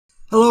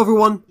Hello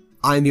everyone,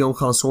 I'm the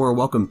Connoisseur and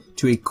welcome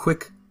to a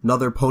quick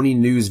another pony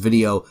news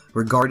video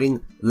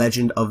regarding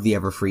Legend of the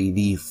Everfree,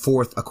 the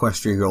 4th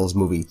Equestria Girls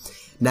movie.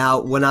 Now,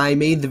 when I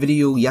made the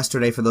video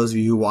yesterday, for those of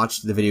you who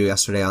watched the video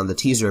yesterday on the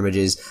teaser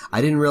images,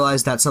 I didn't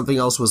realize that something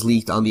else was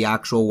leaked on the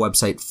actual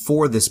website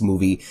for this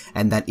movie,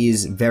 and that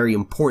is very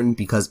important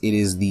because it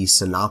is the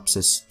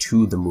synopsis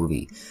to the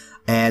movie.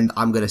 And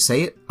I'm gonna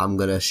say it, I'm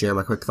gonna share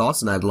my quick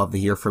thoughts, and I'd love to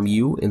hear from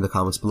you in the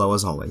comments below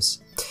as always.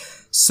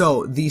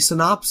 So, the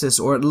synopsis,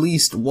 or at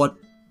least what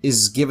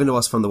is given to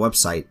us from the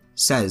website,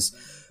 says,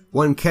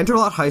 when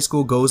Canterlot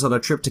Highschool goes on a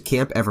trip to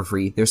Camp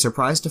Everfree, they're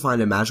surprised to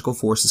find a magical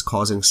force is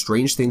causing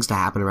strange things to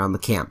happen around the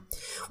camp.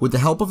 With the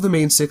help of the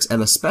main six,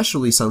 and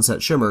especially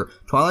Sunset Shimmer,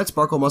 Twilight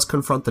Sparkle must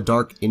confront the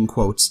dark, in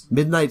quotes,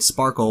 Midnight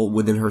Sparkle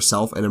within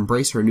herself and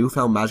embrace her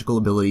newfound magical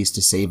abilities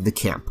to save the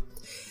camp.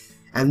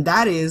 And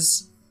that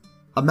is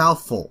a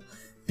mouthful.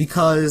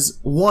 Because,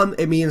 one,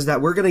 it means that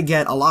we're gonna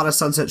get a lot of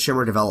Sunset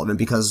Shimmer development,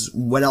 because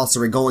when else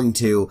are we going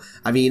to?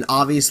 I mean,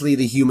 obviously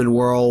the human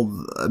world,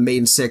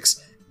 main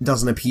six,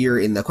 doesn't appear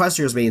in the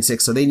Equestria's main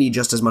six, so they need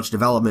just as much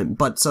development,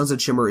 but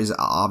Sunset Shimmer is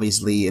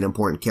obviously an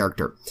important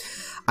character.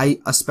 I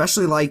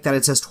especially like that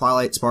it says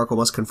Twilight Sparkle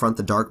must confront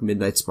the dark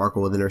Midnight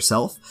Sparkle within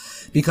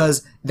herself,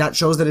 because that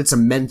shows that it's a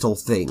mental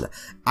thing.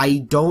 I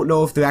don't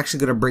know if they're actually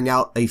going to bring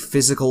out a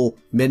physical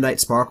Midnight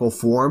Sparkle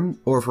form,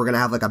 or if we're going to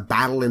have like a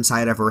battle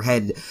inside of her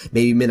head.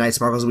 Maybe Midnight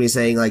Sparkle's going to be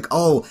saying like,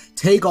 oh,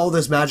 take all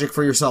this magic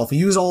for yourself,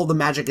 use all the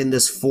magic in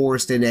this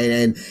forest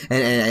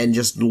and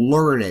just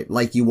learn it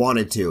like you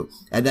wanted to.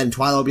 And then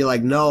Twilight will be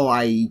like, no,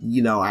 I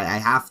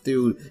have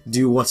to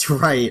do what's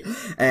right,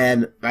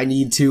 and I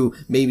need to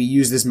maybe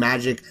use this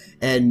magic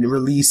and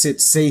release it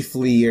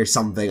safely or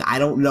something. I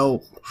don't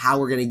know how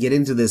we're going to get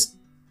into this.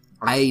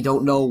 I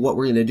don't know what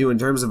we're going to do in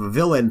terms of a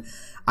villain.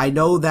 I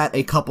know that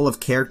a couple of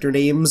character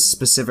names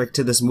specific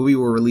to this movie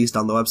were released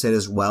on the website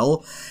as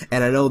well,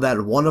 and I know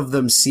that one of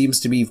them seems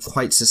to be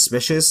quite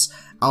suspicious.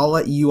 I'll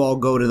let you all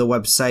go to the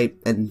website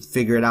and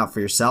figure it out for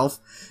yourself,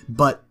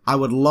 but I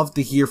would love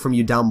to hear from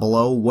you down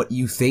below what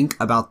you think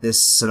about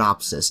this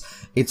synopsis.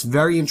 It's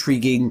very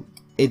intriguing.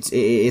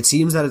 It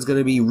seems that it's going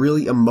to be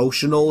really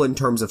emotional in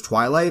terms of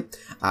Twilight.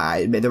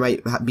 There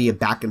might be a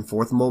back and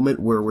forth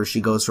moment where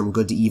she goes from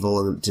good to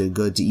evil and to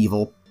good to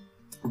evil.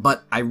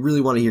 But I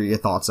really want to hear your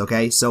thoughts,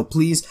 okay? So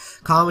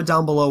please comment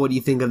down below what you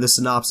think of the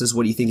synopsis,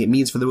 what do you think it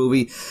means for the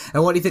movie,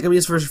 and what do you think it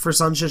means for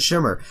Sunset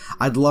Shimmer.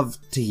 I'd love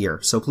to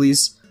hear, so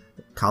please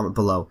comment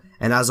below.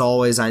 And as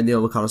always, I'm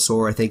the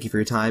Connoisseur. I thank you for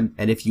your time,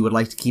 and if you would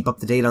like to keep up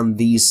to date on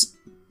these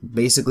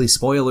basically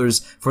spoilers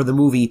for the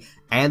movie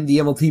and the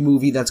MLP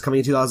movie that's coming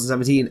in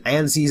 2017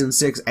 and season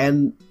 6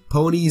 and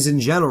ponies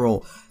in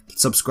general,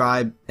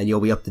 subscribe and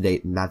you'll be up to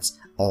date, and that's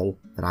all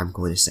that I'm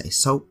going to say.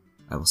 So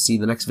I will see you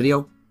in the next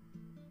video.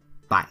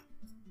 Bye.